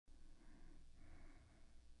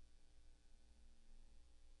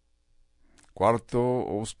cuarto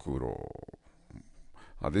oscuro.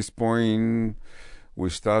 At this point,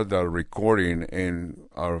 we start the recording, and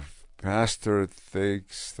our pastor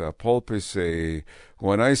takes the pulpit. Say,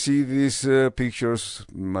 when I see these pictures,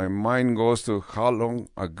 my mind goes to how long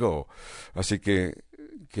ago. Así que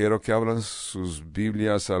quiero que abran sus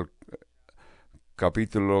Biblias al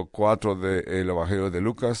capítulo 4 del Evangelio de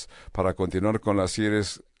Lucas para continuar con las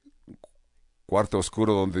series Cuarto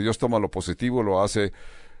Oscuro, donde Dios toma lo positivo,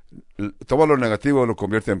 toma lo negativo y lo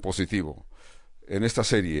convierte en positivo. En esta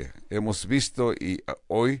serie hemos visto, y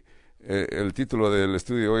hoy el título del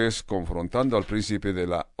estudio hoy es Confrontando al Príncipe de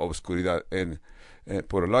la Obscuridad.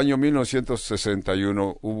 Por el año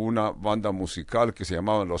 1961 hubo una banda musical que se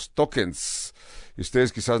llamaba Los Tokens. Y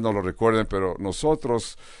ustedes quizás no lo recuerden, pero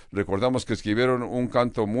nosotros recordamos que escribieron un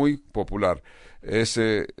canto muy popular.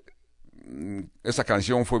 Esa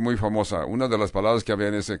canción fue muy famosa. Una de las palabras que había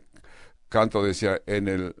en ese canto decía,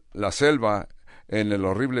 la selva, en el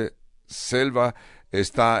horrible selva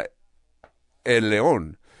está el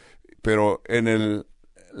león, pero en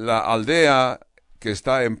la aldea que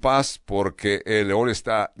está en paz porque el león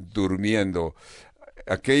está durmiendo.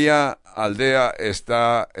 Aquella aldea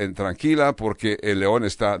está tranquila porque el león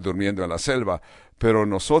está durmiendo en la selva. Pero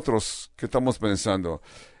nosotros, ¿qué estamos pensando?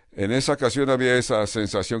 En esa ocasión había esa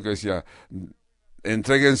sensación que decía,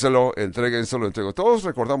 entréguenselo. Todos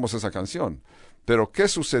recordamos esa canción. Pero ¿qué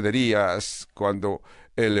sucedería cuando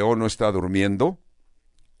el león no está durmiendo?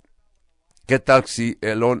 ¿Qué tal si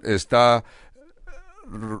el león está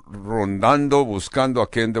rondando, buscando a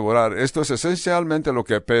quien devorar? Esto es esencialmente lo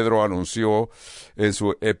que Pedro anunció en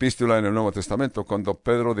su epístola en el Nuevo Testamento, cuando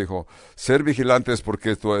Pedro dijo, ser vigilantes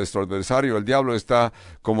porque nuestro adversario, el diablo, está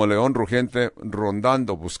como león rugiente,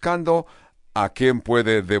 rondando, buscando a quien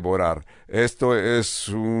puede devorar. Esto es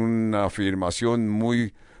una afirmación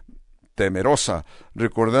muy temerosa.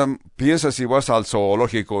 Piensa si vas al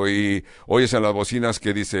zoológico y oyes en las bocinas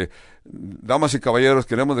que dice, damas y caballeros,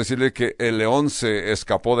 queremos decirle que el león se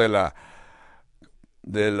escapó de la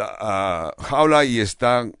jaula y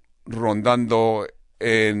está rondando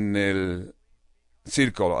en el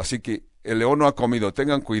círculo. Así que el león no ha comido.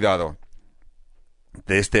 Tengan cuidado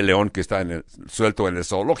de este león que está suelto en el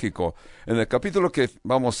zoológico. En el capítulo que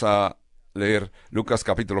vamos a leer, Lucas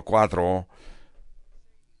capítulo 4,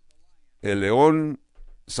 el león,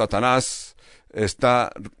 Satanás,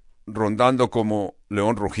 está rondando como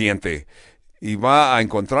león rugiente y va a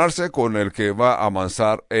encontrarse con el que va a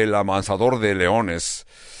amansar, el amansador de leones,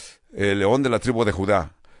 el león de la tribu de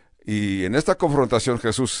Judá. Y en esta confrontación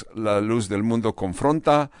Jesús, la luz del mundo,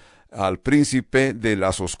 confronta al príncipe de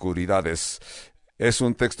las oscuridades. Es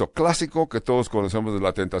un texto clásico que todos conocemos de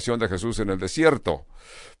la tentación de Jesús en el desierto.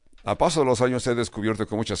 A paso de los años he descubierto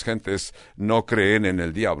que muchas gentes no creen en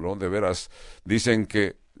el diablo. De veras, dicen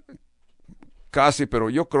que casi,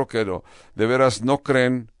 pero yo creo que no. De veras no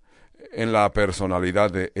creen en la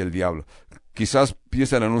personalidad del diablo. Quizás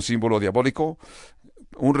piensan en un símbolo diabólico,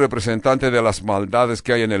 un representante de las maldades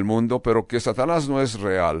que hay en el mundo, pero que Satanás no es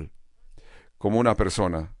real como una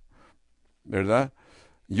persona, ¿verdad?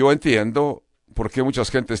 Yo entiendo por qué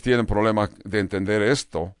muchas gentes tienen problema de entender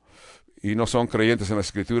esto y no son creyentes en la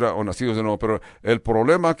Escritura o nacidos de nuevo, pero el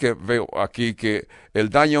problema que veo aquí, que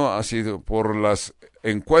el daño ha sido por las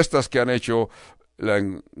encuestas que han hecho,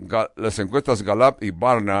 las encuestas Gallup y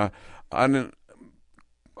Barna han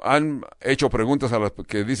hecho preguntas a las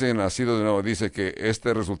que dicen nacidos de nuevo. Dice que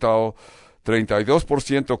este resultado,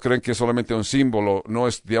 32% creen que es solamente un símbolo, no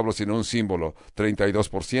es diablo sino un símbolo,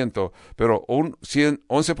 32%, pero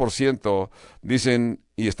 11% dicen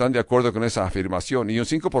y están de acuerdo con esa afirmación, y un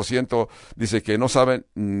 5% dice que no saben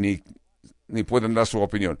ni pueden dar su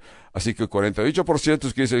opinión. Así que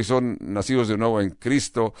 48% que dicen que son nacidos de nuevo en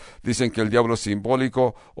Cristo dicen que el diablo es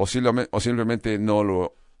simbólico o simplemente no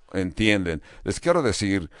lo entienden. Les quiero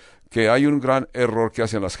decir que hay un gran error que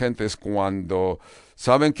hacen las gentes cuando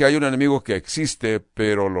saben que hay un enemigo que existe,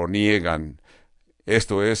 pero lo niegan.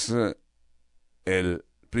 Esto es el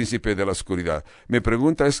príncipe de la oscuridad. Mi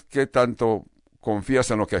pregunta es, ¿qué tanto confías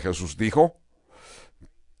en lo que Jesús dijo?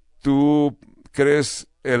 ¿Tú crees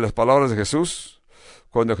en las palabras de Jesús?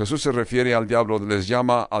 Cuando Jesús se refiere al diablo, les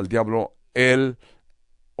llama al diablo él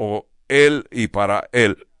o él y para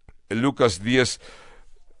él. En Lucas 10,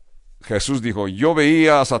 Jesús dijo, yo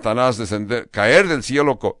veía a Satanás caer del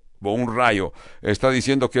cielo como un rayo. ¿Está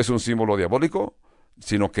diciendo que es un símbolo diabólico?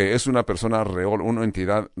 Sino que es una persona real, una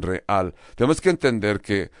entidad real. Tenemos que entender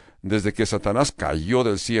que desde que Satanás cayó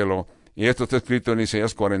del cielo, y esto está escrito en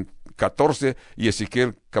Isaías 14 y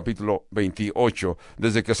Ezequiel capítulo 28,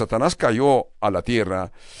 desde que Satanás cayó a la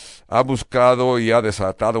tierra, ha buscado y ha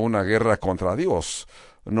desatado una guerra contra Dios.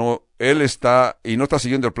 No él está y no está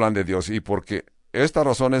siguiendo el plan de Dios. Y porque esta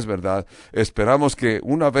razón es verdad, esperamos que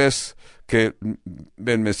una vez que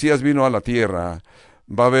el Mesías vino a la tierra,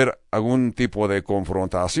 va a haber algún tipo de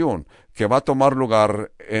confrontación que va a tomar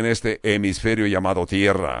lugar en este hemisferio llamado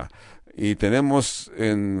tierra. Y tenemos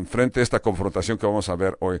enfrente esta confrontación que vamos a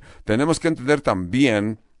ver hoy. Tenemos que entender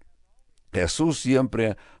también, Jesús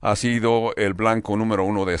siempre ha sido el blanco número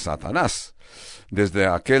 1 de Satanás. Desde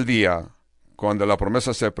aquel día, cuando la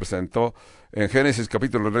promesa se presentó en Génesis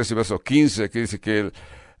capítulo 3, verso 15, que dice que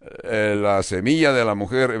la semilla de la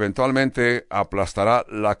mujer eventualmente aplastará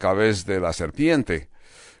la cabeza de la serpiente.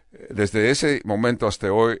 Desde ese momento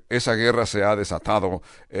hasta hoy, esa guerra se ha desatado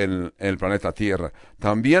en el planeta Tierra.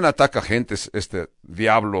 También ataca gentes este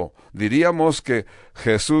diablo. Diríamos que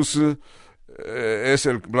Jesús es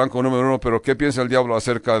el blanco número 1, pero ¿qué piensa el diablo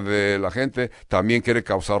acerca de la gente? También quiere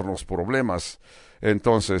causarnos problemas.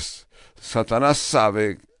 Entonces, Satanás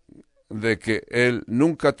sabe de que él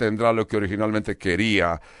nunca tendrá lo que originalmente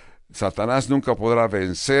quería. Satanás nunca podrá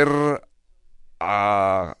vencer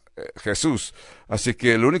a Jesús. Así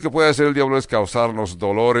que lo único que puede hacer el diablo es causarnos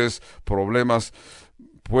dolores, problemas.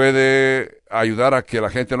 Puede ayudar a que la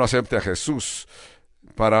gente no acepte a Jesús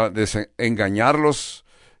para engañarlos.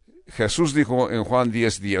 Jesús dijo en Juan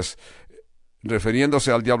 10:10,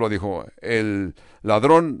 refiriéndose al diablo, dijo, el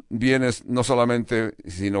ladrón viene no solamente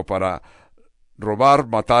sino para robar,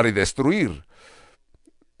 matar y destruir.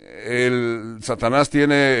 Satanás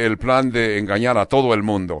tiene el plan de engañar a todo el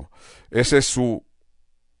mundo. Esa es su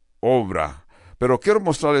obra. Pero quiero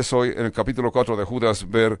mostrarles hoy en el capítulo 4 de Judas,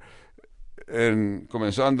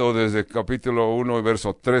 comenzando desde el capítulo 1 y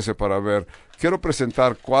verso 13 para ver. Quiero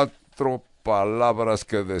presentar 4 palabras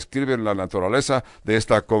que describen la naturaleza de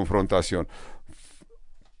esta confrontación.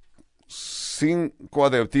 5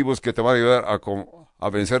 adjetivos que te van a ayudar a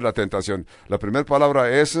vencer la tentación. La primera palabra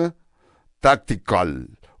es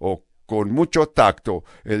tactical, o con mucho tacto.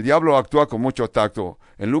 El diablo actúa con mucho tacto.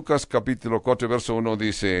 En Lucas capítulo 4, verso 1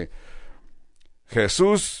 dice,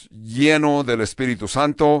 Jesús, lleno del Espíritu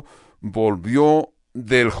Santo, volvió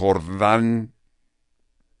del Jordán.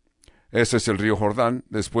 Ese es el río Jordán,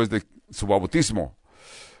 después de su bautismo.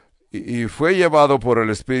 Y fue llevado por el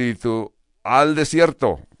Espíritu al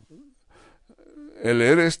desierto. El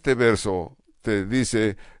leer este verso te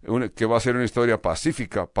dice que va a ser una historia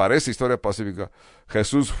pacífica, parece historia pacífica.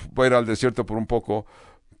 Jesús fue a ir al desierto por un poco,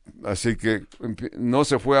 así que no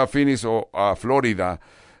se fue a Phoenix o a Florida,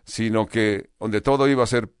 sino que donde todo iba a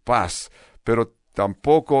ser paz, pero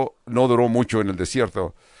tampoco no duró mucho en el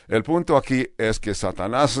desierto. El punto aquí es que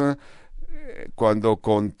Satanás, cuando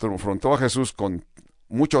confrontó a Jesús con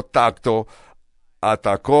mucho tacto,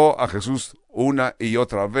 atacó a Jesús una y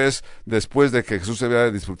otra vez después de que Jesús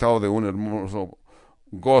había disfrutado de un hermoso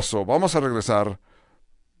gozo. Vamos a regresar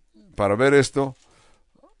para ver esto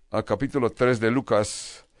al capítulo 3 de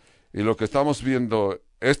Lucas, y lo que estamos viendo,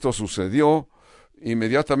 esto sucedió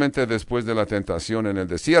inmediatamente después de la tentación en el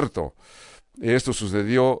desierto. Esto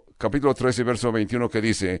sucedió, capítulo 3 y verso 21, que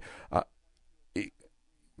dice,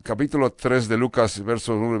 capítulo 3 de Lucas,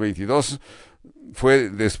 verso 1 y 22,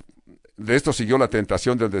 de esto siguió la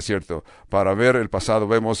tentación del desierto. Para ver el pasado,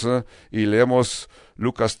 vemos y leemos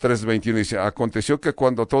Lucas 3:21, dice, aconteció que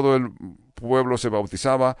cuando todo el pueblo se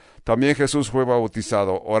bautizaba, también Jesús fue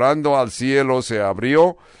bautizado. Orando al cielo se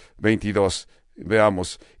abrió, 22,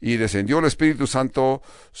 veamos, y descendió el Espíritu Santo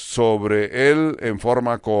sobre él en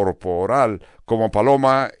forma corporal, como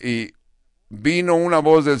paloma, y vino una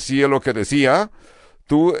voz del cielo que decía,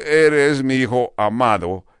 tú eres mi Hijo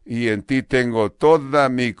amado, y en ti tengo toda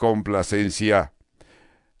mi complacencia.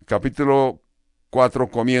 Capítulo 4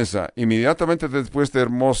 comienza. Inmediatamente después de este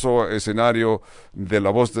hermoso escenario de la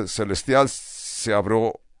voz celestial, se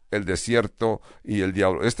abrió el desierto y el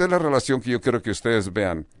diablo. Esta es la relación que yo quiero que ustedes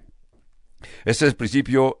vean. Este es el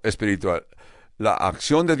principio espiritual. La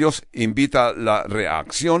acción de Dios invita la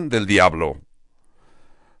reacción del diablo.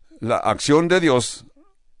 La acción de Dios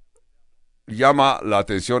llama la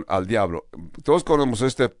atención al diablo. Todos conocemos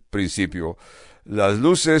este principio. Las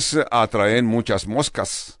luces atraen muchas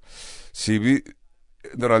moscas. Si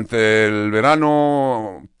durante el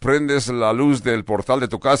verano prendes la luz del portal de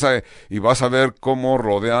tu casa y vas a ver cómo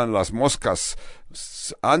rodean las moscas.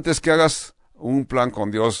 Antes que hagas un plan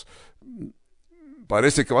con Dios,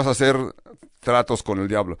 parece que vas a hacer tratos con el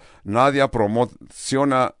diablo. Nadie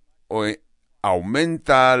promociona o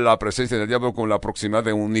aumenta la presencia del diablo con la proximidad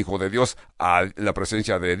de un hijo de Dios a la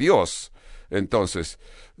presencia de Dios. Entonces,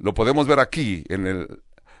 lo podemos ver aquí en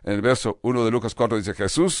el verso 1 de Lucas 4, dice,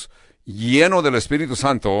 Jesús, lleno del Espíritu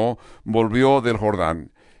Santo, volvió del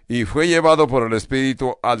Jordán y fue llevado por el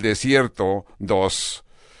Espíritu al desierto. 2.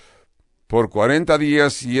 por 40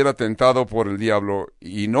 días y era tentado por el diablo,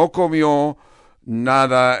 y no comió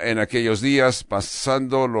nada en aquellos días,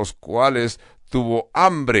 pasando los cuales tuvo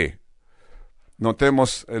hambre.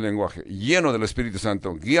 Notemos el lenguaje, lleno del Espíritu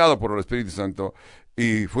Santo, guiado por el Espíritu Santo,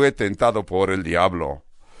 y fue tentado por el diablo.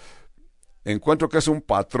 Encuentro que es un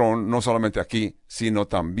patrón, no solamente aquí, sino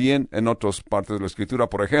también en otras partes de la Escritura.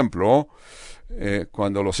 Por ejemplo,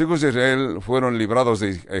 cuando los hijos de Israel fueron librados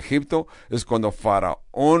de Egipto, es cuando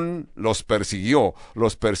Faraón los persiguió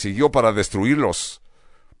para destruirlos.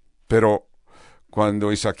 Pero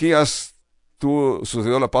cuando Isaías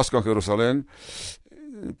sucedió la Pascua en Jerusalén,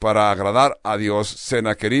 para agradar a Dios,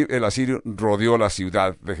 Sennacherib el asirio rodeó la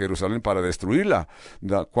ciudad de Jerusalén para destruirla.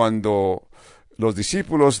 Cuando los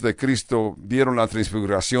discípulos de Cristo vieron la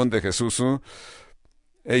transfiguración de Jesús,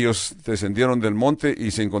 ellos descendieron del monte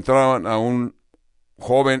y se encontraron a un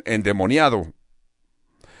joven endemoniado.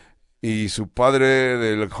 Y su padre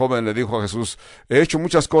del joven le dijo a Jesús: he hecho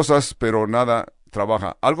muchas cosas, pero nada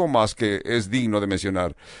trabaja. Algo más que es digno de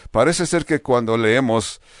mencionar. Parece ser que cuando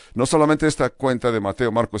leemos no solamente esta cuenta de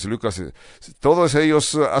Mateo, Marcos y Lucas, todos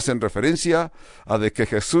ellos hacen referencia a de que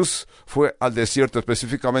Jesús fue al desierto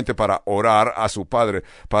específicamente para orar a su Padre,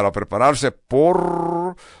 para prepararse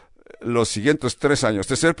por los siguientes 3 años.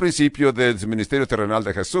 Este es el principio del ministerio terrenal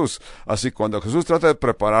de Jesús. Así, cuando Jesús trata de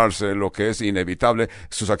prepararse lo que es inevitable,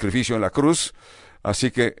 su sacrificio en la cruz,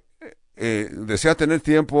 así que desea tener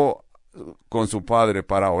tiempo con su Padre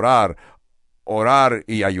para orar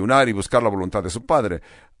y ayunar y buscar la voluntad de su Padre.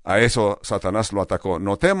 A eso Satanás lo atacó.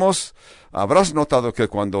 Notemos, habrás notado que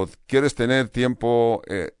cuando quieres tener tiempo,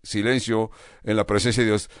 silencio en la presencia de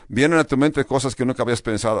Dios, vienen a tu mente cosas que nunca habías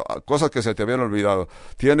pensado, cosas que se te habían olvidado.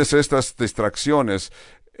 Tienes estas distracciones.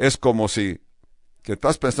 Es como si que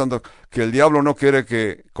estás pensando que el diablo no quiere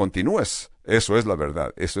que continúes. Eso es la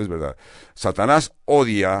verdad, eso es verdad. Satanás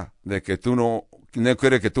odia de que tú no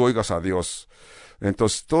quiere que tú oigas a Dios.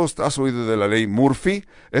 Entonces, todos has oído de la ley Murphy.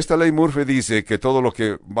 Esta ley Murphy dice que todo lo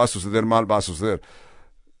que va a suceder mal va a suceder.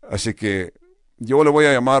 Así que yo le voy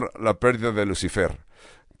a llamar la pérdida de Lucifer.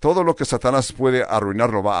 Todo lo que Satanás puede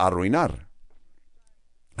arruinar, lo va a arruinar.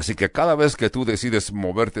 Así que cada vez que tú decides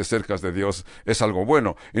moverte cerca de Dios, es algo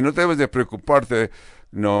bueno. Y no debes de preocuparte,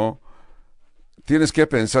 no. Tienes que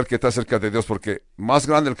pensar que estás cerca de Dios, porque más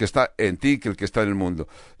grande el que está en ti que el que está en el mundo.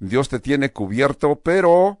 Dios te tiene cubierto,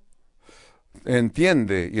 pero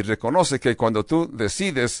entiende y reconoce que cuando tú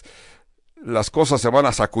decides, las cosas se van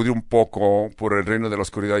a sacudir un poco por el reino de la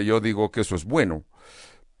oscuridad. Y yo digo que eso es bueno,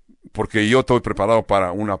 porque yo estoy preparado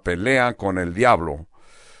para una pelea con el diablo,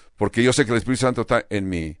 porque yo sé que el Espíritu Santo está en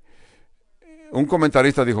mí. Un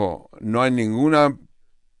comentarista dijo: no hay ninguna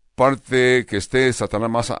parte que esté Satanás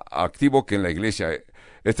más activo que en la iglesia.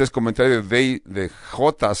 Este es comentario de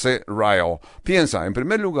J.C. Ryle. Piensa, en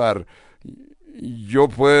primer lugar, yo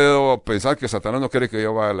puedo pensar que Satanás no quiere que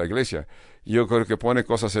yo vaya a la iglesia. Yo creo que pone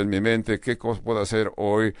cosas en mi mente. ¿Qué cosa puedo hacer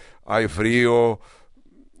hoy? Hay frío.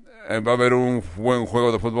 Va a haber un buen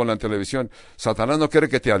juego de fútbol en la televisión. Satanás no quiere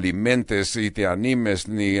que te alimentes y te animes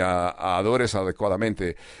ni adores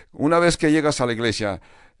adecuadamente. Una vez que llegas a la iglesia,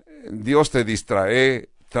 Dios te distrae,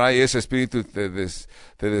 trae ese espíritu y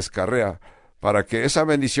te descarrea, para que esa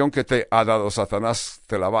bendición que te ha dado Satanás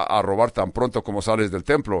te la va a robar tan pronto como sales del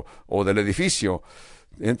templo o del edificio.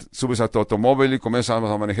 Subes a tu automóvil y comienzas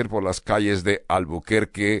a manejar por las calles de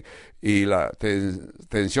Albuquerque, y la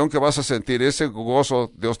tensión que vas a sentir, ese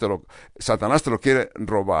gozo, Satanás te lo quiere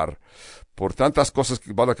robar por tantas cosas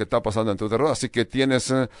que está pasando en tu terreno. Así que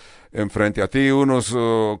tienes enfrente a ti unos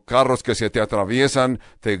carros que se te atraviesan,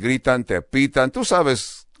 te gritan, te pitan. Tú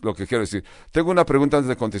sabes lo que quiero decir. Tengo una pregunta antes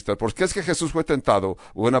de contestar. ¿Por qué es que Jesús fue tentado?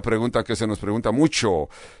 Una pregunta que se nos pregunta mucho.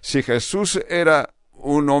 Si Jesús era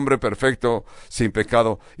un hombre perfecto, sin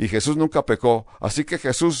pecado, y Jesús nunca pecó, así que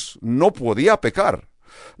Jesús no podía pecar.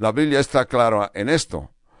 La Biblia está clara en esto.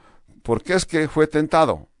 ¿Por qué es que fue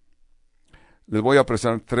tentado? Les voy a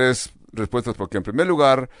presentar 3 respuestas, porque en primer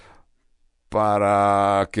lugar,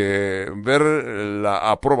 para que ver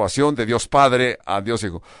la aprobación de Dios Padre a Dios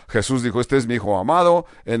Hijo. Jesús dijo: este es mi Hijo amado,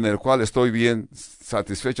 en el cual estoy bien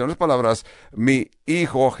satisfecho. En otras palabras, mi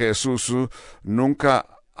Hijo Jesús nunca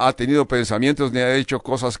ha tenido pensamientos ni ha hecho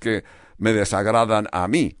cosas que me desagradan a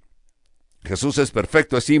mí. Jesús es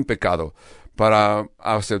perfecto, es sin pecado. Para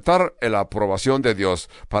aceptar la aprobación de Dios,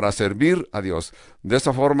 para servir a Dios. De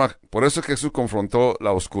esta forma, por eso Jesús confrontó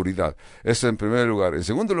la oscuridad. Eso en primer lugar. En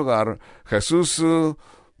segundo lugar, Jesús,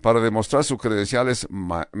 para demostrar sus credenciales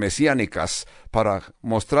mesiánicas, para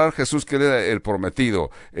mostrar Jesús que él era el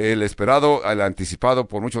prometido, el esperado, el anticipado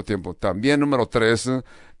por mucho tiempo. También, número 3,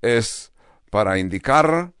 es para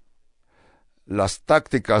indicar las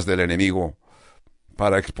tácticas del enemigo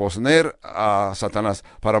para exponer a Satanás,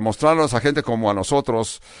 para mostrarnos a gente como a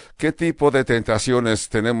nosotros qué tipo de tentaciones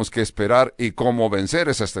tenemos que esperar y cómo vencer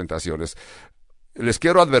esas tentaciones. Les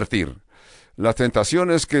quiero advertir, las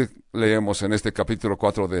tentaciones que leemos en este capítulo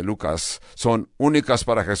 4 de Lucas son únicas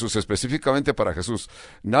para Jesús, específicamente para Jesús.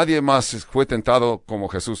 Nadie más fue tentado como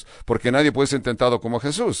Jesús, porque nadie puede ser tentado como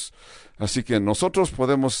Jesús. Así que nosotros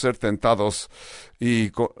podemos ser tentados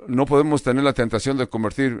y no podemos tener la tentación de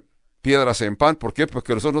convertir piedras en pan. ¿Por qué?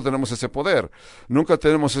 Porque nosotros no tenemos ese poder. Nunca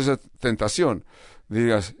tenemos esa tentación.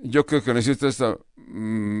 Digas, yo creo que necesito estas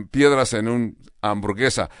piedras en una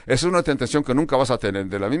hamburguesa. Es una tentación que nunca vas a tener.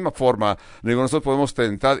 De la misma forma, digo, nosotros podemos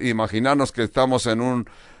tentar, imaginarnos que estamos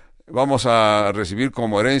vamos a recibir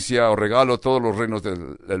como herencia o regalo todos los reinos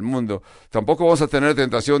del mundo. Tampoco vamos a tener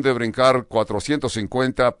tentación de brincar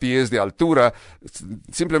 450 pies de altura.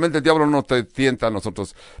 Simplemente el diablo no te tienta a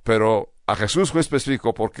nosotros. Pero a Jesús fue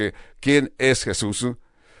específico porque ¿quién es Jesús?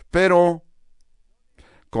 Pero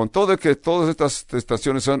con todo que todas estas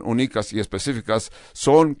tentaciones son únicas y específicas,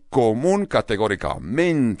 son común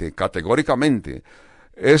categóricamente.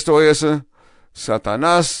 Esto es,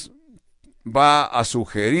 Satanás va a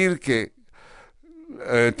sugerir que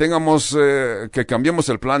que cambiemos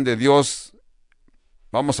el plan de Dios.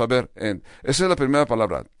 Vamos a ver, esa es la primera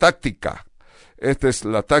palabra, táctica. Esta es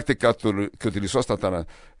la táctica que utilizó Satanás.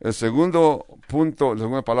 El segundo punto, la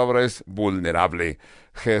segunda palabra es vulnerable.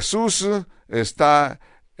 Jesús está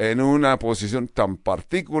en una posición tan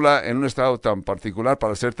particular, en un estado tan particular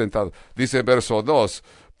para ser tentado. Dice verso 2,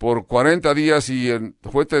 por 40 días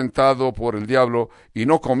fue tentado por el diablo y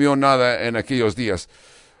no comió nada en aquellos días.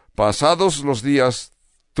 Pasados los días,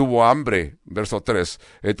 tuvo hambre. Verso 3.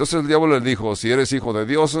 Entonces el diablo le dijo, si eres hijo de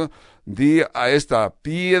Dios, di a esta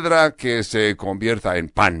piedra que se convierta en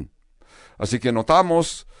pan. Así que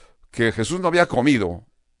notamos que Jesús no había comido.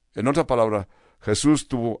 En otra palabra, Jesús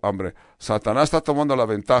tuvo hambre. Satanás está tomando la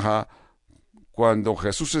ventaja cuando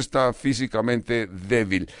Jesús está físicamente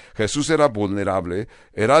débil. Jesús era vulnerable,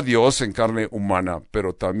 era Dios en carne humana,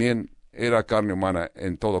 pero también era carne humana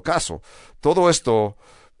en todo caso. Todo esto,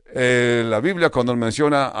 la Biblia cuando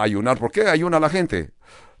menciona ayunar, ¿por qué ayuna la gente?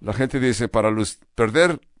 La gente dice para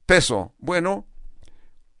perder peso. Bueno,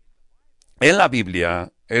 en la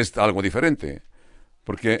Biblia es algo diferente,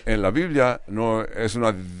 porque en la Biblia no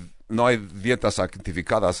hay dietas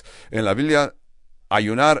santificadas. En la Biblia,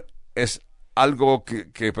 ayunar es algo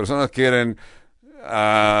que personas quieren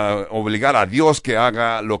obligar a Dios que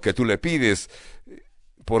haga lo que tú le pides,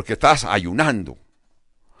 porque estás ayunando.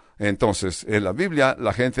 Entonces, en la Biblia,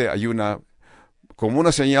 la gente ayuna como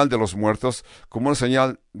una señal de los muertos, como una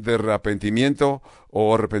señal de arrepentimiento,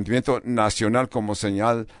 o arrepentimiento nacional como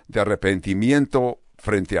señal de arrepentimiento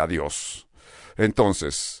frente a Dios.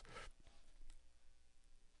 Entonces,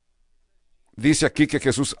 dice aquí que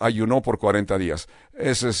Jesús ayunó por 40 días.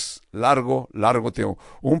 Ese es largo tiempo.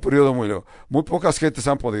 Un periodo muy largo. Muy pocas gentes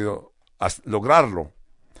han podido lograrlo.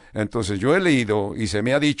 Entonces yo he leído y se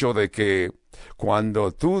me ha dicho de que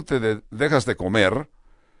cuando tú te dejas de comer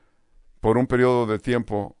por un periodo de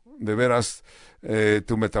tiempo, de veras,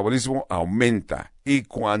 tu metabolismo aumenta. Y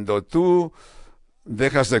cuando tú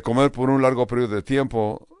dejas de comer por un largo periodo de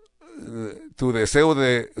tiempo,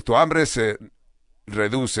 tu hambre se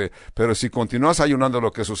reduce. Pero si continúas ayunando,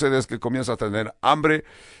 lo que sucede es que comienzas a tener hambre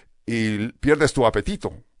y pierdes tu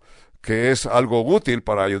apetito, que es algo útil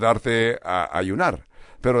para ayudarte a ayunar.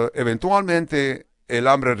 Pero eventualmente el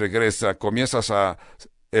hambre regresa,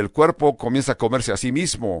 el cuerpo comienza a comerse a sí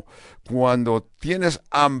mismo. Cuando tienes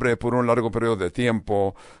hambre por un largo periodo de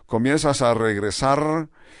tiempo, comienzas a regresar.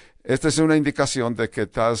 Esta es una indicación de que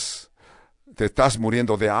te estás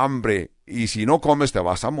muriendo de hambre, y si no comes te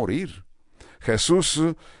vas a morir. Jesús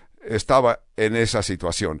estaba en esa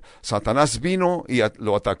situación. Satanás vino y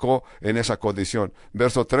lo atacó en esa condición.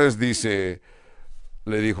 Verso 3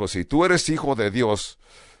 le dijo, si tú eres hijo de Dios.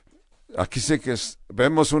 Aquí sí que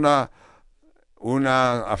vemos una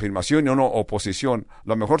afirmación y una oposición.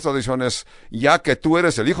 La mejor traducción es, ya que tú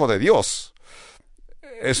eres el hijo de Dios.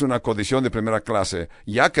 Es una condición de primera clase.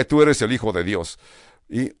 Ya que tú eres el hijo de Dios.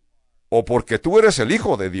 O porque tú eres el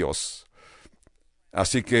hijo de Dios.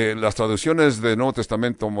 Así que las traducciones del Nuevo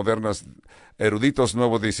Testamento modernas, eruditos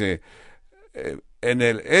nuevos, dice, en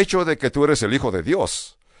el hecho de que tú eres el hijo de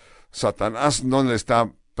Dios. Satanás no le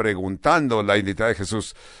está preguntando la identidad de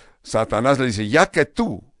Jesús. Satanás le dice, ya que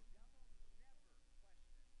tú.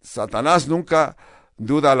 Satanás nunca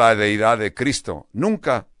duda la deidad de Cristo.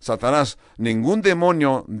 Nunca, Satanás, ningún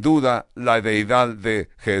demonio duda la deidad de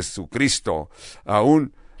Jesucristo.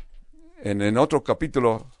 Aún en otro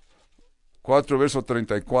capítulo 4, verso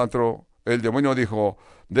 34, el demonio dijo,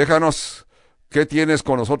 déjanos, ¿qué tienes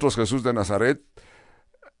con nosotros, Jesús de Nazaret?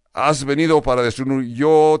 Has venido para destruirnos.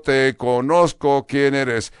 Yo te conozco quién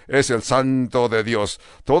eres. Es el Santo de Dios.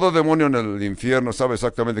 Todo demonio en el infierno sabe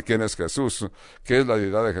exactamente quién es Jesús, qué es la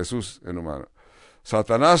deidad de Jesús en humano.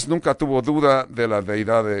 Satanás nunca tuvo duda de la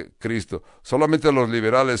deidad de Cristo. Solamente los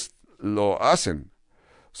liberales lo hacen.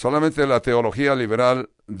 Solamente la teología liberal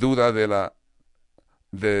duda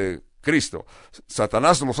de Cristo.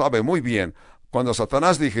 Satanás lo sabe muy bien. Cuando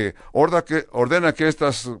Satanás dije, ordena que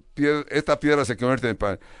esta piedra se convierta en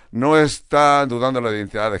pan, no está dudando la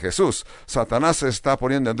identidad de Jesús. Satanás está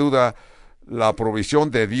poniendo en duda la provisión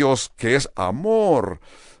de Dios, que es amor.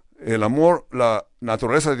 El amor, la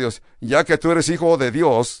naturaleza de Dios. Ya que tú eres hijo de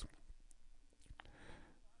Dios,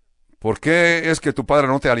 ¿por qué es que tu padre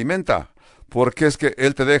no te alimenta? ¿Por qué es que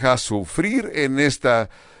Él te deja sufrir en este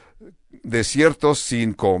desierto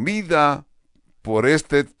sin comida por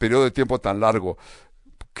este periodo de tiempo tan largo?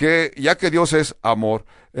 Que ya que Dios es amor,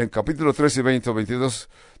 en capítulo 13, 20 o 22,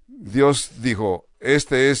 Dios dijo,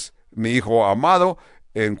 este es mi Hijo amado,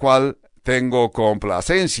 en cual tengo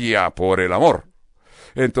complacencia por el amor.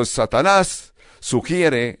 Entonces Satanás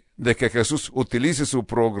sugiere de que Jesús utilice su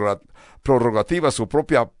prerrogativa, su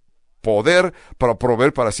propia poder para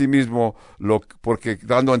proveer para sí mismo, porque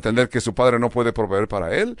dando a entender que su padre no puede proveer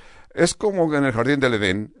para él. Es como en el jardín del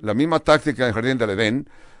Edén, la misma táctica en el jardín del Edén.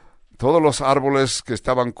 Todos los árboles que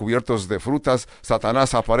estaban cubiertos de frutas,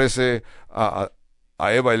 Satanás aparece a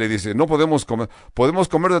Eva y le dice, no podemos comer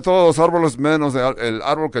de todos los árboles menos el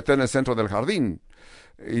árbol que está en el centro del jardín.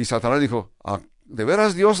 Y Satanás dijo, ¿de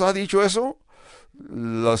veras Dios ha dicho eso?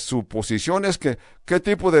 La suposición es que, ¿qué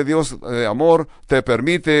tipo de Dios de amor te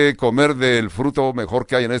permite comer del fruto mejor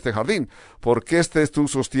que hay en este jardín? ¿Por qué tú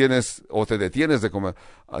sostienes o te detienes de comer?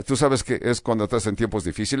 Tú sabes que es cuando estás en tiempos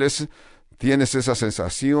difíciles, tienes esa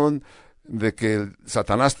sensación de que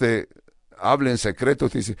Satanás te habla en secreto,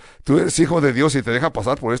 te dice, ¿tú eres hijo de Dios y te deja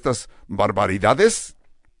pasar por estas barbaridades?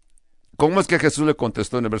 ¿Cómo es que Jesús le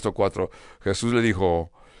contestó en el verso 4? Jesús le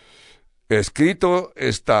dijo, escrito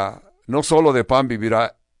está, no solo de pan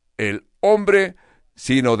vivirá el hombre,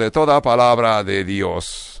 sino de toda palabra de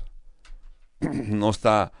Dios. No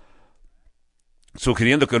está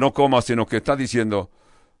sugiriendo que no comas, sino que está diciendo,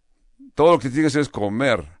 todo lo que tienes es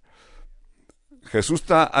comer. Jesús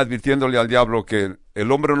está advirtiéndole al diablo que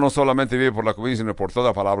el hombre no solamente vive por la comida, sino por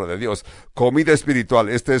toda palabra de Dios. Comida espiritual.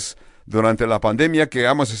 Este es durante la pandemia que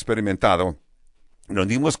hemos experimentado. Nos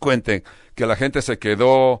dimos cuenta que la gente se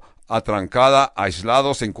quedó atrancada,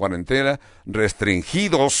 aislados, en cuarentena,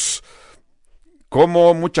 restringidos.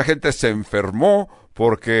 Como mucha gente se enfermó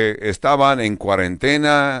porque estaban en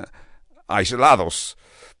cuarentena, aislados.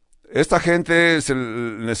 Esta gente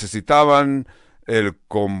necesitaban el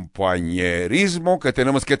compañerismo que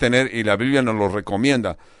tenemos que tener, y la Biblia nos lo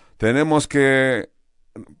recomienda. Tenemos que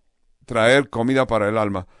traer comida para el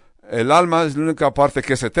alma. El alma es la única parte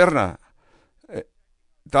que es eterna.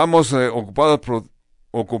 Estamos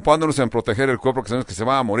ocupándonos en proteger el cuerpo, que sabemos que se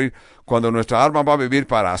va a morir, cuando nuestra alma va a vivir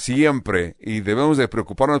para siempre, y debemos de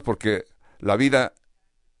preocuparnos porque la vida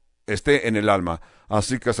esté en el alma.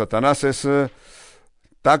 Así que Satanás es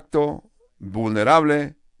tacto,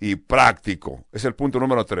 vulnerable y práctico. Es el punto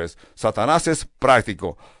número 3. Satanás es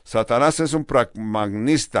práctico. Satanás es un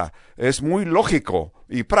pragmatista. Es muy lógico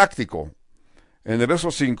y práctico. En el verso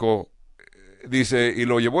 5 dice, y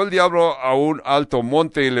lo llevó el diablo a un alto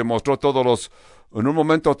monte y le mostró en un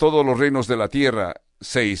momento todos los reinos de la tierra.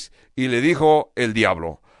 6. Y le dijo el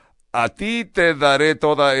diablo, a ti te daré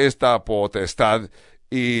toda esta potestad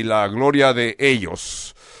y la gloria de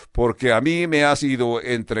ellos, porque a mí me ha sido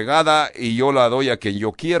entregada y yo la doy a quien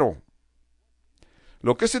yo quiero.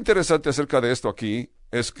 Lo que es interesante acerca de esto aquí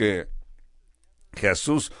es que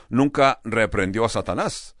Jesús nunca reprendió a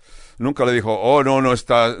Satanás. Nunca le dijo, oh, no es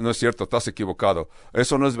cierto, estás equivocado.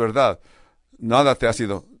 Eso no es verdad. Nada te ha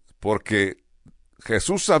sido, porque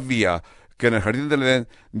Jesús sabía que en el jardín del Edén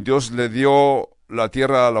Dios le dio la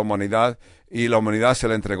tierra a la humanidad y la humanidad se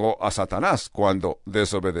la entregó a Satanás cuando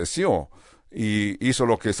desobedeció y hizo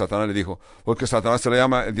lo que Satanás le dijo. Porque Satanás se le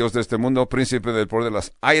llama el Dios de este mundo, príncipe del poder de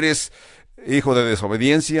los aires, hijo de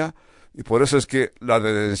desobediencia, y por eso es que la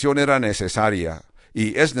redención era necesaria.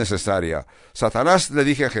 Y es necesaria. Satanás le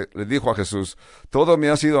dijo a Jesús, todo me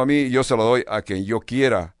ha sido a mí y yo se lo doy a quien yo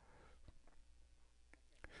quiera.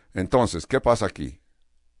 Entonces, ¿qué pasa aquí?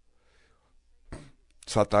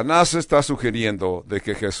 Satanás está sugiriendo de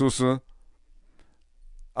que Jesús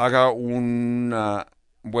haga una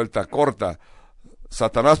vuelta corta.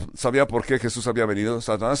 Satanás sabía por qué Jesús había venido.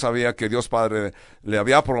 Satanás sabía que Dios Padre le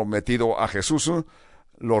había prometido a Jesús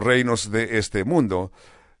los reinos de este mundo.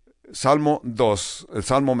 Salmo 2, el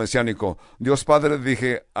Salmo mesiánico. Dios Padre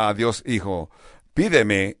dije a Dios Hijo,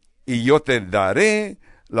 pídeme y yo te daré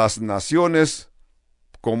las naciones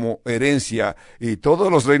como herencia y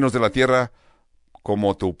todos los reinos de la tierra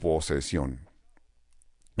como tu posesión.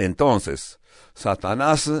 Entonces,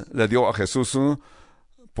 Satanás le dio a Jesús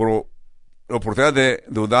por la oportunidad de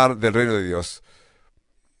dudar del reino de Dios.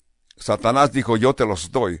 Satanás dijo, yo te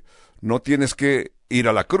los doy. No tienes que ir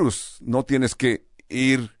a la cruz, no tienes que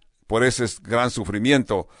ir por ese gran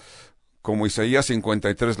sufrimiento, como Isaías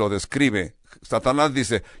 53 lo describe. Satanás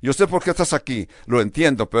dice, yo sé por qué estás aquí, lo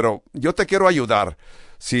entiendo, pero yo te quiero ayudar.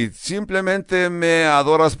 Si simplemente me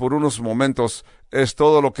adoras por unos momentos, es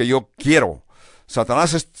todo lo que yo quiero.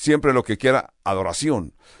 Satanás es siempre lo que quiera,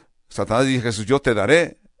 adoración. Satanás dice, Jesús, yo te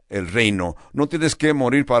daré el reino. No tienes que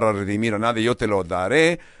morir para redimir a nadie, yo te lo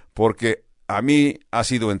daré porque a mí ha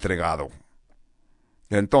sido entregado.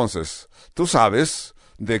 Entonces, tú sabes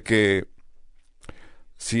de que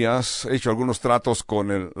si has hecho algunos tratos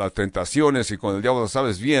con las tentaciones y con el diablo,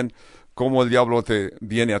 sabes bien cómo el diablo te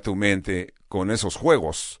viene a tu mente con esos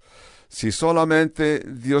juegos. Si solamente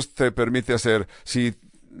Dios te permite hacer, si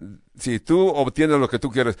tú obtienes lo que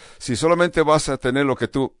tú quieres, si solamente vas a tener lo que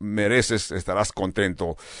tú mereces, estarás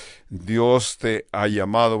contento. Dios te ha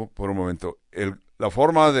llamado por un momento. La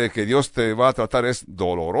forma de que Dios te va a tratar es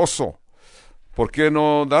doloroso. ¿Por qué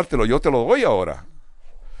no dártelo? Yo te lo doy ahora.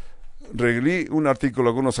 Leí un artículo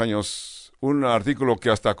algunos años, un artículo que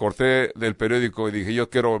hasta corté del periódico y dije, yo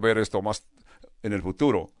quiero ver esto más en el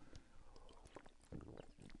futuro.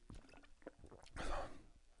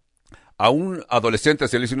 A un adolescente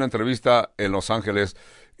se le hizo una entrevista en Los Ángeles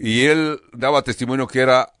y él daba testimonio que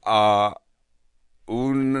era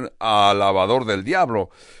un alabador del diablo.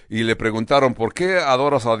 Y le preguntaron, ¿por qué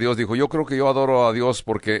adoras a Dios? Dijo, yo creo que yo adoro a Dios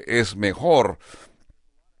porque es mejor.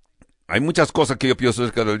 Hay muchas cosas que yo pienso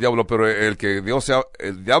acerca del diablo, pero el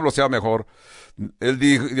diablo sea mejor. Él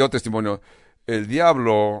dio testimonio. El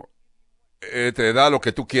diablo te da lo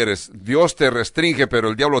que tú quieres. Dios te restringe, pero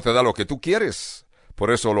el diablo te da lo que tú quieres.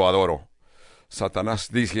 Por eso lo adoro. Satanás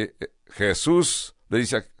dice, Jesús le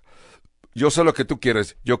dice, yo sé lo que tú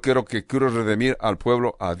quieres. Yo quiero redimir al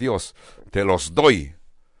pueblo a Dios. Te los doy.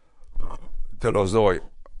 Te los doy.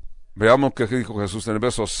 Veamos qué dijo Jesús en el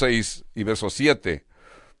verso 6 y verso 7.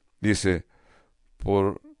 Dice,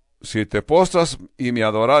 si te postras y me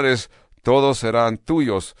adorares, todos serán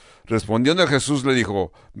tuyos. Respondiendo Jesús le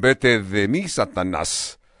dijo, vete de mí,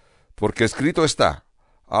 Satanás, porque escrito está,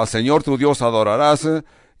 al Señor tu Dios adorarás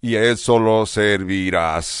y a Él solo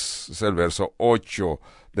servirás. Es el verso 8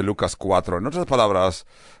 de Lucas 4. En otras palabras,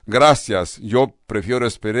 gracias, yo prefiero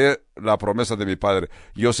esperar la promesa de mi Padre.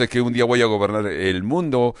 Yo sé que un día voy a gobernar el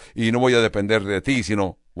mundo y no voy a depender de ti,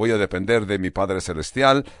 sino voy a depender de mi Padre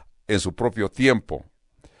Celestial en su propio tiempo.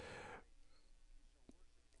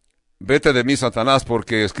 Vete de mí, Satanás,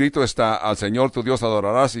 porque escrito está, al Señor tu Dios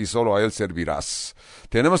adorarás y solo a Él servirás.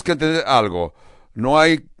 Tenemos que entender algo. No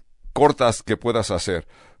hay cortas que puedas hacer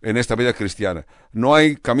en esta vida cristiana. No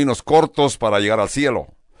hay caminos cortos para llegar al cielo.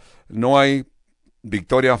 No hay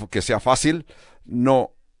victoria que sea fácil.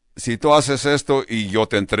 No. Si tú haces esto y yo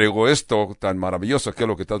te entrego esto tan maravilloso que es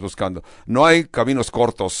lo que estás buscando. No hay caminos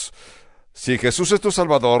cortos. Si Jesús es tu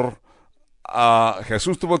Salvador,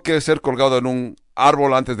 Jesús tuvo que ser colgado en un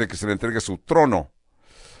árbol antes de que se le entregue su trono.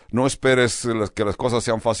 No esperes que las cosas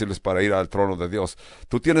sean fáciles para ir al trono de Dios.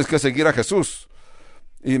 Tú tienes que seguir a Jesús.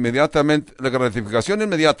 Inmediatamente, las gratificaciones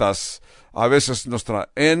inmediatas a veces nos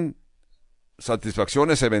traen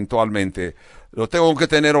satisfacciones eventualmente. Lo tengo que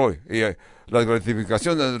tener hoy. Y las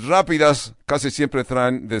gratificaciones rápidas casi siempre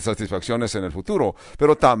traen de satisfacciones en el futuro.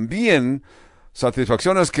 Pero también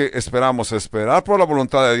satisfacciones que esperar por la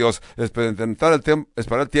voluntad de Dios,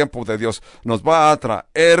 esperar el tiempo de Dios, nos va a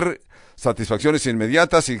traer satisfacciones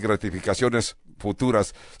inmediatas y gratificaciones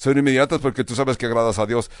futuras. Son inmediatas porque tú sabes que agradas a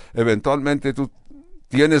Dios. Eventualmente tú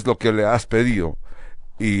tienes lo que le has pedido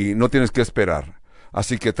y no tienes que esperar.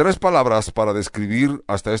 Así que 3 palabras para describir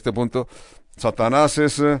hasta este punto. Satanás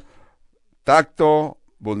es tacto,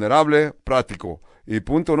 vulnerable, práctico. Y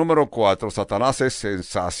punto número 4, Satanás es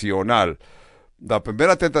sensacional. La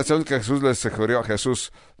primera tentación que Jesús le sugirió a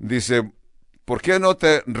Jesús, dice, ¿por qué no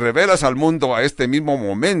te revelas al mundo a este mismo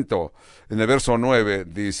momento? En el verso 9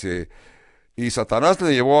 dice, y Satanás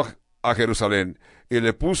le llevó a Jerusalén y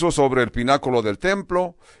le puso sobre el pináculo del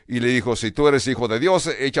templo y le dijo, si tú eres hijo de Dios,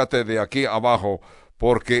 échate de aquí abajo,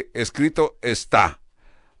 porque escrito está,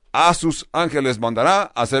 a sus ángeles mandará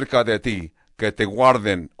acerca de ti, que te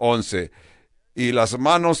guarden. 11. Y las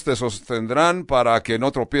manos te sostendrán para que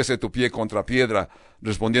no tropiece tu pie contra piedra.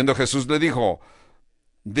 Respondiendo Jesús le dijo,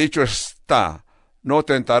 dicho está, no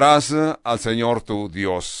tentarás al Señor tu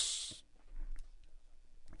Dios.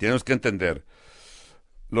 Tienes que entender.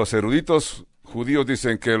 Los eruditos judíos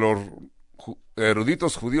dicen que los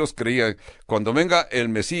eruditos judíos creían, cuando venga el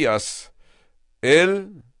Mesías,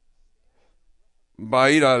 él va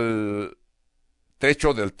a ir al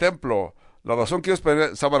techo del templo. La razón que ellos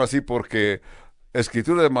pensaban así, porque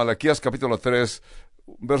Escritura de Malaquías capítulo 3,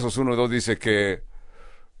 versos 1 y 2 dice que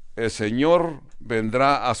el Señor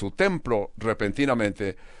vendrá a su templo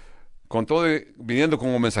repentinamente, con todo viniendo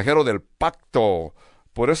como mensajero del pacto.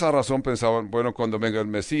 Por esa razón pensaban, bueno, cuando venga el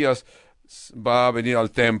Mesías, va a venir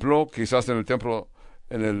al templo, quizás en el templo,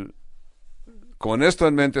 con esto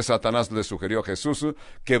en mente, Satanás le sugirió a Jesús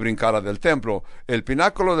que brincara del templo. El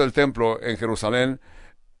pináculo del templo en Jerusalén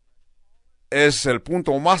es el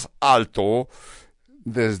punto más alto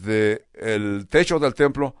desde el techo del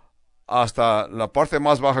templo hasta la parte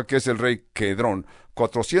más baja, que es el rey Kedrón,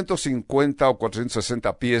 450 o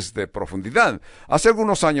 460 pies de profundidad. Hace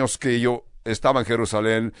algunos años que yo estaba en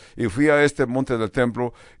Jerusalén y fui a este monte del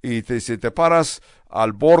templo, y si te paras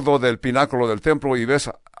al borde del pináculo del templo y ves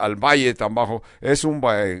al valle tan bajo, es un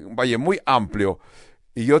valle muy amplio.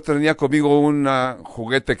 Y yo tenía conmigo un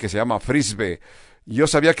juguete que se llama frisbee. Yo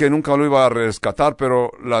sabía que nunca lo iba a rescatar,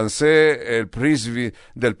 pero lancé el frisbee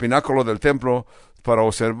del pináculo del templo para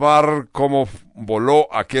observar cómo voló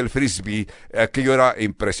aquel frisbee. Aquello era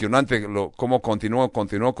impresionante, cómo continuó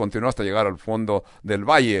hasta llegar al fondo del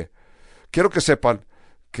valle. Quiero que sepan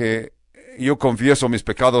que yo confieso mis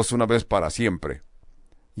pecados una vez para siempre.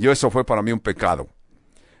 Y eso fue para mí un pecado.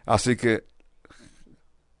 Así que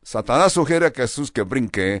Satanás sugiere a Jesús que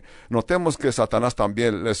brinque. Notemos que Satanás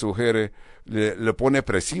también le sugiere, le pone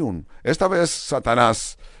presión. Esta vez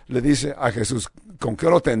Satanás le dice a Jesús, ¿con qué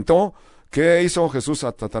lo tentó? ¿Qué hizo Jesús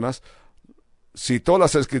a Satanás? Citó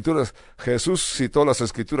las Escrituras. Jesús citó las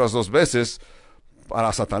Escrituras 2 veces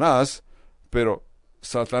para Satanás, pero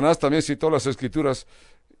Satanás también citó las Escrituras,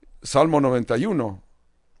 Salmo 91.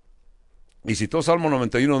 Y citó Salmo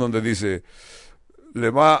 91 donde dice,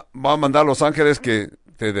 va a mandar los ángeles que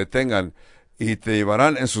te detengan y te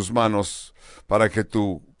llevarán en sus manos para que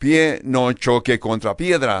tu pie no choque contra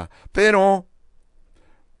piedra. Pero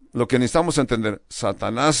lo que necesitamos entender,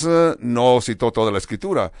 Satanás no citó toda la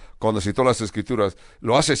Escritura. Cuando citó las Escrituras,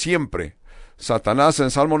 lo hace siempre. Satanás en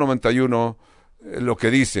Salmo 91 lo que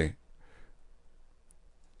dice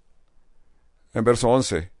en verso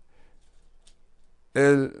 11,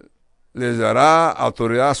 Él les dará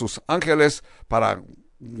autoridad a sus ángeles para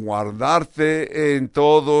guardarte en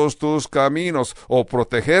todos tus caminos, o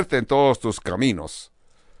protegerte en todos tus caminos.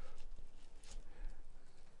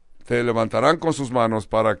 Te levantarán con sus manos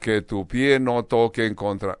para que tu pie no choque en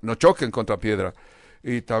contra piedra.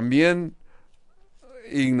 Y también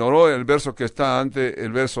ignoró el verso que está ante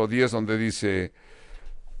el verso 10, donde dice,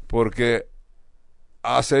 porque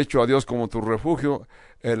has hecho a Dios como tu refugio,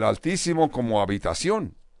 el Altísimo como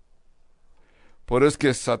habitación. Por eso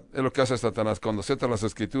es lo que hace Satanás cuando cita las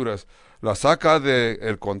Escrituras, las saca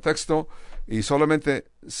del contexto y solamente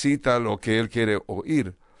cita lo que él quiere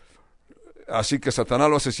oír. Así que Satanás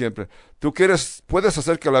lo hace siempre. Puedes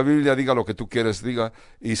hacer que la Biblia diga lo que tú quieres diga,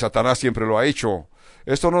 y Satanás siempre lo ha hecho.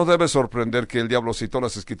 Esto no debe sorprender que el diablo citó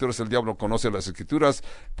las Escrituras. El diablo conoce las Escrituras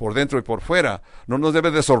por dentro y por fuera. No nos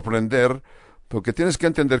debe de sorprender, porque tienes que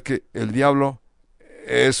entender que el diablo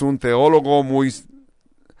es un teólogo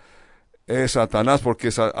es Satanás, porque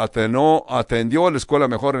atendió a la escuela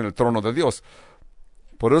mejor en el trono de Dios.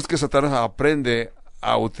 Por eso es que Satanás aprende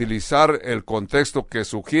a utilizar el contexto que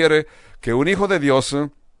sugiere que un hijo de Dios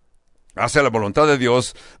hace la voluntad de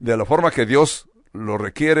Dios de la forma que Dios lo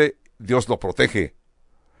requiere, Dios lo protege.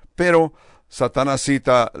 Pero Satanás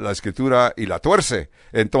cita la Escritura y la tuerce.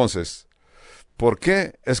 Entonces, ¿por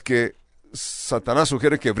qué es que Satanás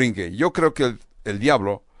sugiere que brinque? Yo creo que el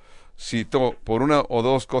diablo citó, por una o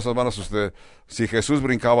dos cosas van a suceder si Jesús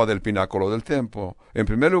brincaba del pináculo del templo. En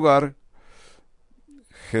primer lugar,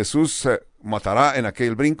 Jesús se matará en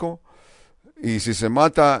aquel brinco, y si se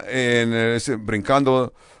mata en ese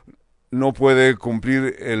brincando, no puede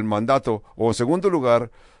cumplir el mandato. O en segundo lugar,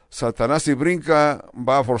 Satanás, si brinca,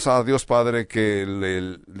 va a forzar a Dios Padre que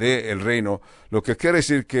le dé el reino, lo que quiere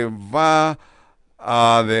decir que va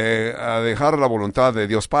a dejar la voluntad de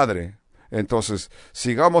Dios Padre. Entonces,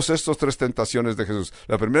 sigamos estas 3 tentaciones de Jesús.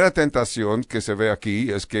 La primera tentación que se ve aquí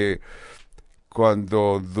es que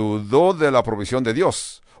cuando dudó de la provisión de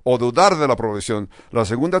Dios, o dudar de la provisión. La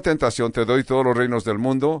segunda tentación, te doy todos los reinos del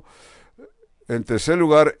mundo. En tercer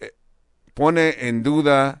lugar, pone en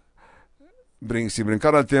duda, si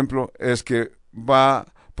brincar al templo, es que va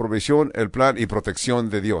provisión, el plan y protección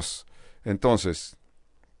de Dios. Entonces,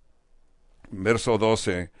 Verso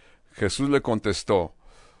 12. Jesús le contestó,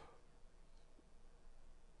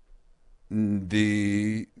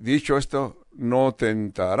 dicho esto, no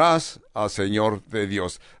tentarás al Señor de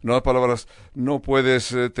Dios. En otras palabras, no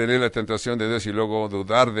puedes tener la tentación de Dios y luego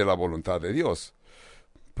dudar de la voluntad de Dios.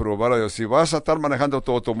 Probar a Dios. Si vas a estar manejando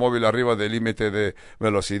tu automóvil arriba del límite de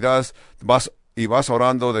velocidad, vas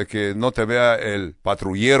orando de que no te vea el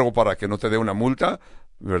patrullero para que no te dé una multa,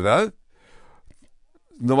 ¿verdad?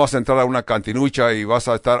 No vas a entrar a una cantinucha y vas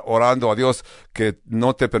a estar orando a Dios que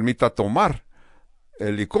no te permita tomar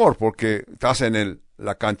el licor porque estás en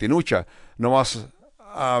la cantinucha. No vas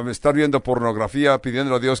a estar viendo pornografía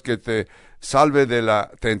pidiéndole a Dios que te salve de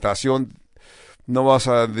la tentación. No vas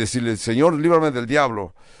a decirle, Señor, líbrame del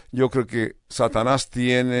diablo. Yo creo que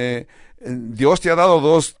Dios te ha dado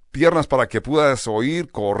dos piernas para que puedas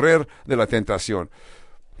correr de la tentación.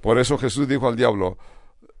 Por eso Jesús dijo al diablo,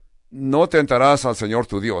 no tentarás al Señor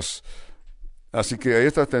tu Dios. Así que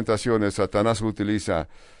estas tentaciones Satanás utiliza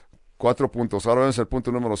 4 puntos. Ahora es el punto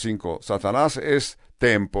número 5. Satanás es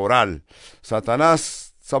temporal.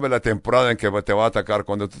 Satanás sabe la temporada en que te va a atacar.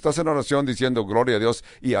 Cuando tú estás en oración diciendo gloria a Dios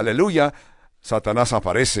y aleluya, Satanás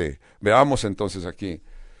aparece. Veamos entonces aquí.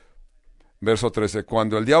 Verso 13.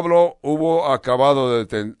 Cuando el diablo hubo acabado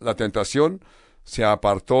la tentación, se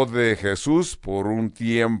apartó de Jesús por un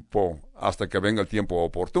tiempo, hasta que venga el tiempo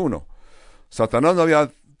oportuno. Satanás no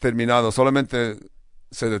había terminado, solamente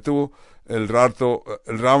se detuvo el rato,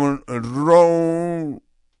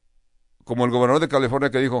 como el gobernador de California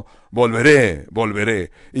que dijo, volveré,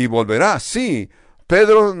 y volverá, sí.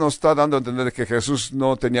 Pedro nos está dando a entender que Jesús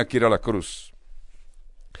no tenía que ir a la cruz,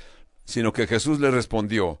 sino que Jesús le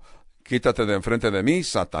respondió, quítate de enfrente de mí,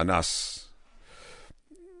 Satanás.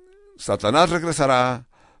 Satanás regresará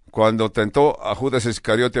cuando tentó a Judas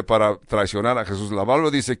Iscariote para traicionar a Jesús. La Biblia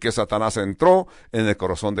dice que Satanás entró en el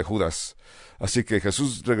corazón de Judas. Así que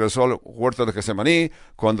Jesús regresó al huerto de Getsemaní.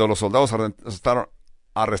 Cuando los soldados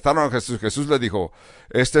arrestaron a Jesús, Jesús le dijo,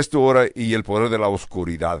 esta es tu hora y el poder de la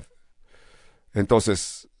oscuridad.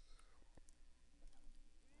 Entonces,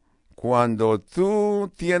 cuando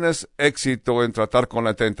tú tienes éxito en tratar con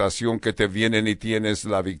la tentación que te viene y tienes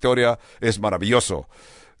la victoria, es maravilloso.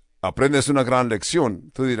 Aprendes una gran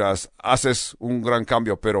lección. Tú dirás, haces un gran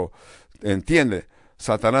cambio, pero entiende,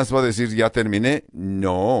 Satanás va a decir, ya terminé.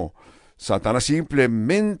 No, Satanás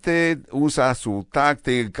simplemente usa su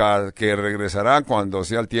táctica que regresará cuando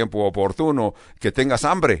sea el tiempo oportuno, que tengas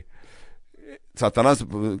hambre. Satanás,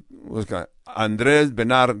 Andrés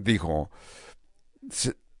Benar dijo,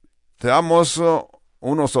 seamos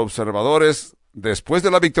unos observadores después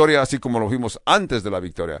de la victoria, así como lo vimos antes de la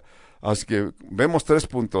victoria. Así que vemos 3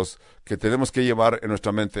 puntos que tenemos que llevar en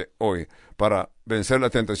nuestra mente hoy para vencer la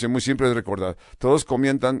tentación. Muy simple de recordar. Todos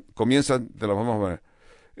comienzan de la misma manera.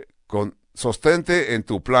 Sostente en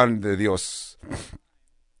tu plan de Dios.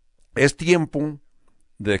 Es tiempo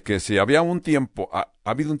de que si había un tiempo, ha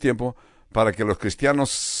habido un tiempo para que los cristianos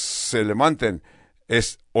se levanten,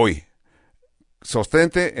 es hoy.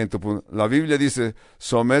 Sostente en tu plan. La Biblia dice,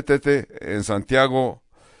 sométete en Santiago,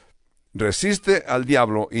 resiste al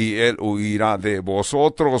diablo y él huirá de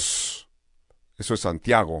vosotros. Eso es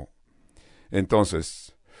Santiago.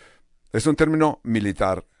 Entonces, es un término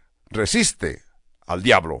militar. Resiste al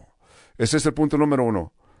diablo. Ese es el punto número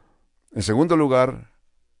 1. En segundo lugar,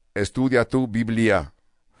 estudia tu Biblia.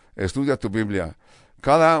 Estudia tu Biblia.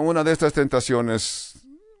 Cada una de estas tentaciones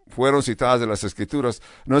fueron citadas de las Escrituras.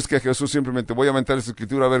 No es que Jesús simplemente voy a aventar esa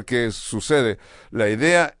Escritura a ver qué sucede. La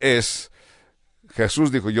idea es,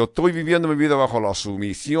 Jesús dijo, yo estoy viviendo mi vida bajo la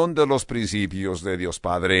sumisión de los principios de Dios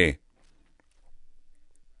Padre.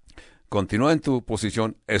 Continúa en tu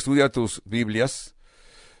posición, estudia tus Biblias.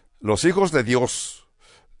 Los hijos de Dios,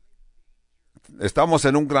 estamos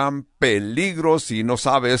en un gran peligro si no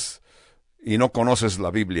sabes y no conoces la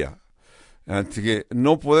Biblia. Así que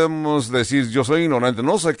no podemos decir, yo soy ignorante,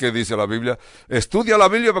 no sé qué dice la Biblia. Estudia la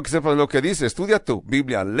Biblia para que sepas lo que dice. Estudia tu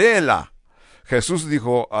Biblia, léela. Jesús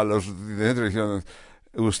dijo a los religiosos,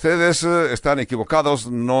 ustedes están equivocados,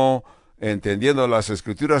 no entendiendo las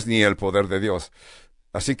Escrituras ni el poder de Dios.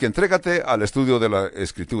 Así que entrégate al estudio de la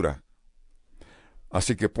Escritura.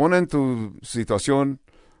 Así que pon en tu situación.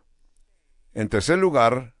 En tercer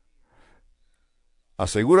lugar,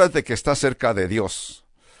 asegúrate que estás cerca de Dios.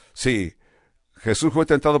 Sí, Jesús fue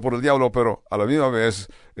tentado por el diablo, pero a la misma vez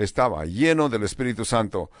estaba lleno del Espíritu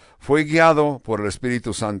Santo. Fue guiado por el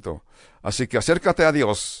Espíritu Santo. Así que acércate a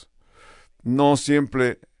Dios. No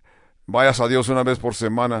siempre vayas a Dios una vez por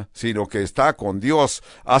semana, sino que está con Dios.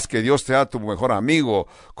 Haz que Dios sea tu mejor amigo.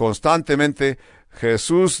 Constantemente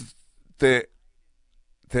Jesús te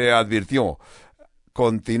advirtió.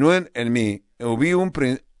 continúen en mí.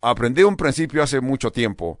 Aprendí un principio hace mucho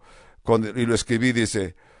tiempo, y lo escribí,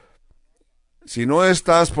 dice, si no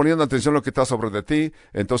estás poniendo atención a lo que está sobre de ti,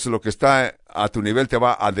 entonces lo que está a tu nivel te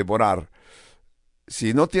va a devorar.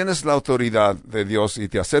 Si no tienes la autoridad de Dios y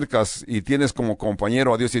te acercas y tienes como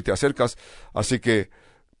compañero a Dios y te acercas, así que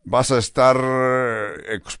vas a estar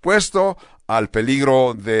expuesto al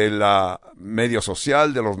peligro de la medio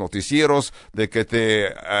social, de los noticieros, de que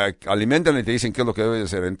te alimentan y te dicen qué es lo que debes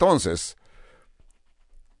hacer. Entonces,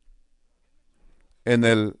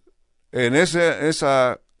 en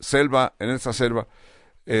esa selva,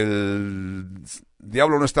 el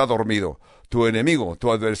diablo no está dormido. Tu enemigo,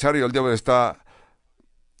 tu adversario, el diablo, está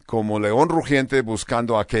como león rugiente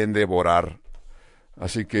buscando a quien devorar.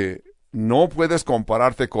 Así que no puedes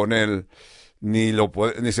compararte con él, ni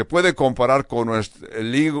se puede comparar con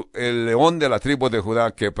el león de la tribu de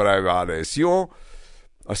Judá que prevaleció.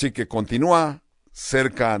 Así que continúa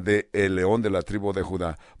cerca del león de la tribu de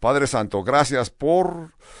Judá. Padre Santo, gracias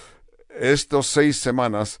por estos 6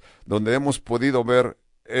 semanas donde hemos podido ver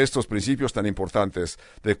estos principios tan importantes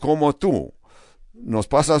de cómo tú nos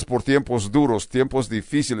pasas por tiempos duros, tiempos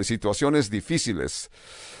difíciles, situaciones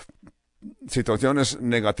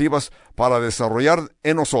negativas para desarrollar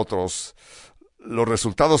en nosotros los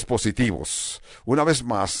resultados positivos. Una vez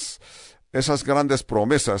más, esas grandes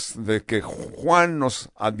promesas de que Juan nos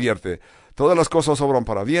advierte, todas las cosas obran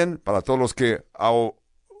para bien, para todos los que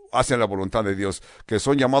hacen la voluntad de Dios, que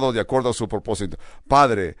son llamados de acuerdo a su propósito.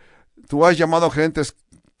 Padre, tú has llamado gentes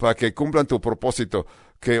para que cumplan tu propósito,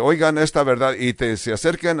 que oigan esta verdad y se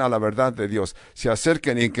acerquen a la verdad de Dios, se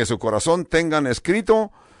acerquen y que su corazón tengan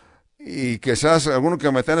escrito, y quizás algunos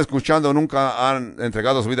que me están escuchando nunca han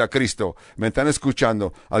entregado su vida a Cristo, me están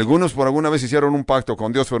escuchando. Algunos por alguna vez hicieron un pacto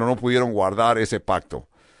con Dios, pero no pudieron guardar ese pacto.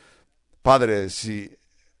 Padre,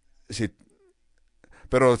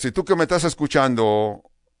 pero si tú que me estás escuchando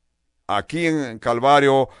aquí en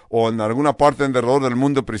Calvario o en alguna parte alrededor del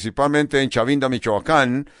mundo, principalmente en Chavinda,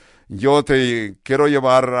 Michoacán, yo te quiero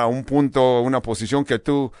llevar a un punto, una posición que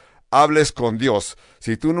tú hables con Dios.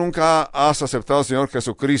 Si tú nunca has aceptado al Señor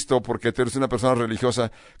Jesucristo porque tú eres una persona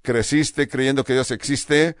religiosa, creciste creyendo que Dios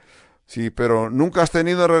existe, sí, pero nunca has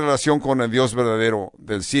tenido relación con el Dios verdadero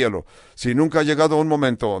del cielo. Si nunca ha llegado un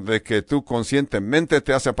momento de que tú conscientemente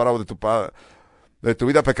te has separado de tu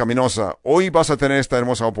vida pecaminosa, hoy vas a tener esta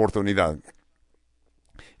hermosa oportunidad.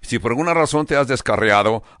 Si por alguna razón te has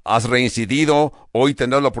descarriado, has reincidido, hoy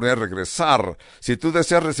tendrás la oportunidad de regresar. Si tú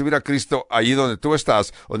deseas recibir a Cristo allí donde tú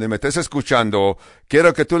estás, donde me estés escuchando,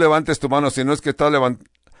 quiero que tú levantes tu mano. Si no es que estás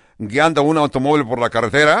guiando un automóvil por la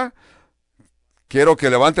carretera, quiero que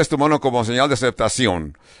levantes tu mano como señal de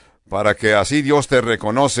aceptación, para que así Dios te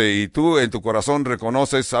reconoce y tú en tu corazón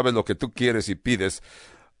reconoces, sabes lo que tú quieres y pides.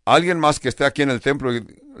 Alguien más que esté aquí en el templo, y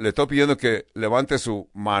le estoy pidiendo que levante su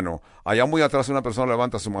mano. Allá muy atrás una persona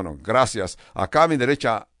levanta su mano. Gracias. Acá a mi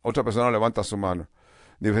derecha otra persona levanta su mano.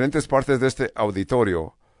 Diferentes partes de este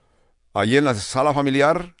auditorio. Allí en la sala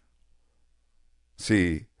familiar.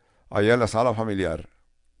 Sí, allá en la sala familiar.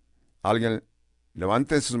 Alguien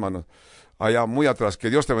levante sus manos. Allá muy atrás. Que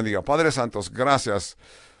Dios te bendiga. Padre Santos, gracias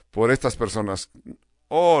por estas personas.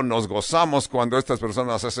 Oh, nos gozamos cuando estas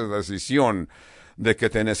personas hacen la decisión de que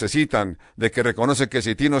te necesitan, de que reconocen que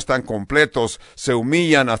si ti no están completos, se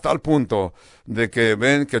humillan hasta tal punto de que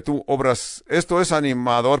ven que tú obras. Esto es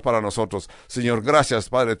animador para nosotros. Señor, gracias,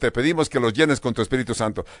 Padre. Te pedimos que los llenes con tu Espíritu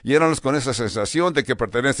Santo. Llénalos con esa sensación de que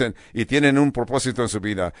pertenecen y tienen un propósito en su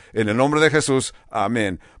vida. En el nombre de Jesús,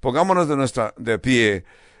 amén. Pongámonos de pie.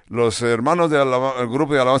 Los hermanos del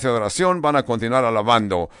grupo de alabanza y adoración van a continuar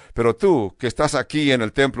alabando. Pero tú, que estás aquí en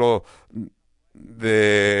el templo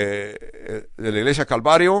de la iglesia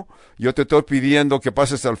Calvario, yo te estoy pidiendo que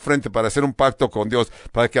pases al frente para hacer un pacto con Dios,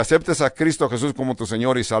 para que aceptes a Cristo Jesús como tu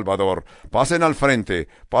Señor y Salvador. Pasen al frente,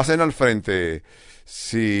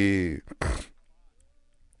 sí,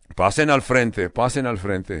 pasen al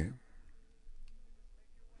frente.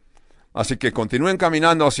 Así que continúen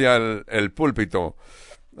caminando hacia el púlpito.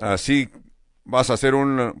 Así vas a hacer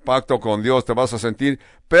un pacto con Dios, te vas a sentir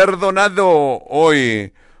perdonado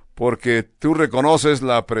hoy, porque tú reconoces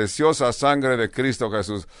la preciosa sangre de Cristo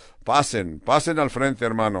Jesús. Pasen al frente,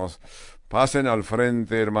 hermanos. Pasen al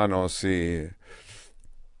frente, hermanos, sí.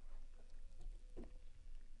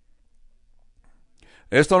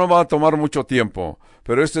 Esto no va a tomar mucho tiempo,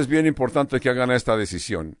 pero esto es bien importante que hagan esta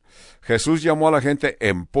decisión. Jesús llamó a la gente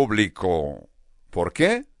en público. ¿Por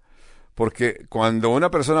qué? Porque cuando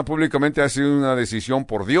una persona públicamente hace una decisión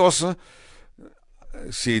por Dios,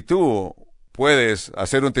 si tú puedes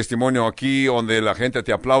hacer un testimonio aquí donde la gente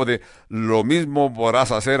te aplaude, lo mismo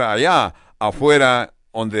podrás hacer allá, afuera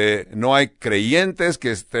donde no hay creyentes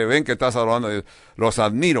que te ven que estás adorando a Dios. Los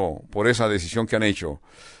admiro por esa decisión que han hecho.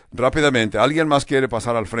 Rápidamente, ¿alguien más quiere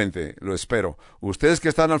pasar al frente? Lo espero. Ustedes que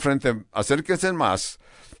están al frente, acérquense más.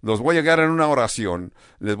 Los voy a llegar en una oración.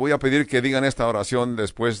 Les voy a pedir que digan esta oración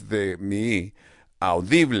después de mi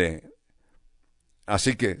audible.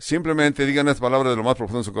 Así que simplemente digan estas palabras de lo más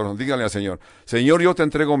profundo de su corazón. Díganle al Señor: Señor, yo te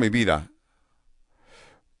entrego mi vida.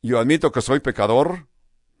 Yo admito que soy pecador.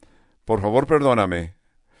 Por favor, perdóname.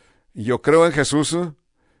 Yo creo en Jesús.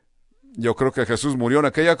 Yo creo que Jesús murió en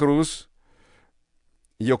aquella cruz.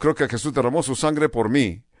 Y yo creo que Jesús derramó su sangre por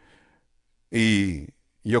mí. Y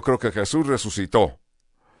yo creo que Jesús resucitó.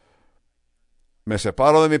 Me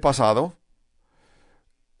separo de mi pasado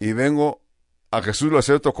y vengo a Jesús, lo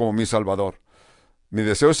acepto como mi Salvador. Mi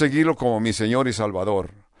deseo es seguirlo como mi Señor y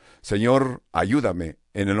Salvador. Señor, ayúdame.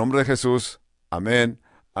 En el nombre de Jesús. Amén.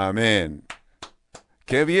 Amén.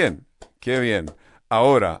 Qué bien, qué bien.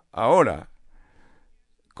 Ahora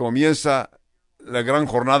comienza la gran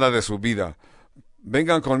jornada de su vida.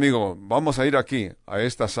 Vengan conmigo, vamos a ir aquí, a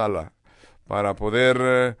esta sala, para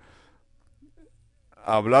poder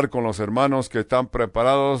hablar con los hermanos que están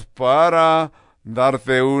preparados para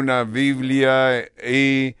darte una Biblia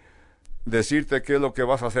y decirte qué es lo que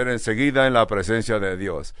vas a hacer enseguida en la presencia de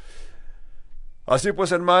Dios. Así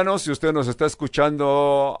pues, hermanos, si usted nos está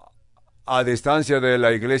escuchando a distancia de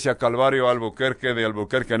la iglesia Calvary Albuquerque, de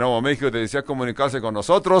Albuquerque, Nuevo México, y desea comunicarse con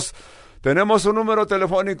nosotros, tenemos un número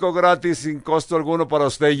telefónico gratis sin costo alguno para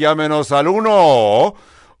usted. Llámenos al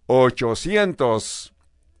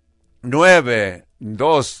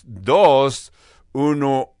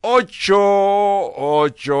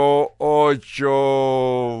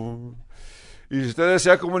Y si usted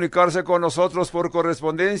desea comunicarse con nosotros por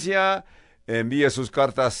correspondencia, envíe sus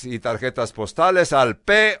cartas y tarjetas postales al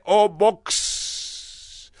P.O. Box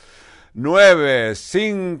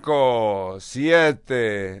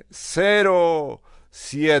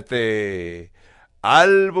 95707,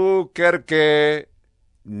 Albuquerque,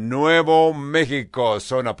 Nuevo México,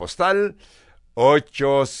 zona postal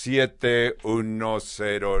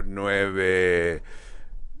 87109.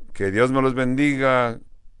 Que Dios me los bendiga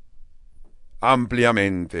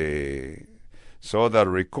ampliamente. So the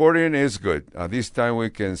recording is good. At this time we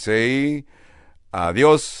can say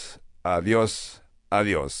adiós, adiós,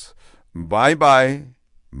 adiós. Bye bye,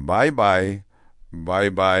 bye bye, bye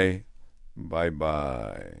bye, bye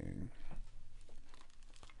bye.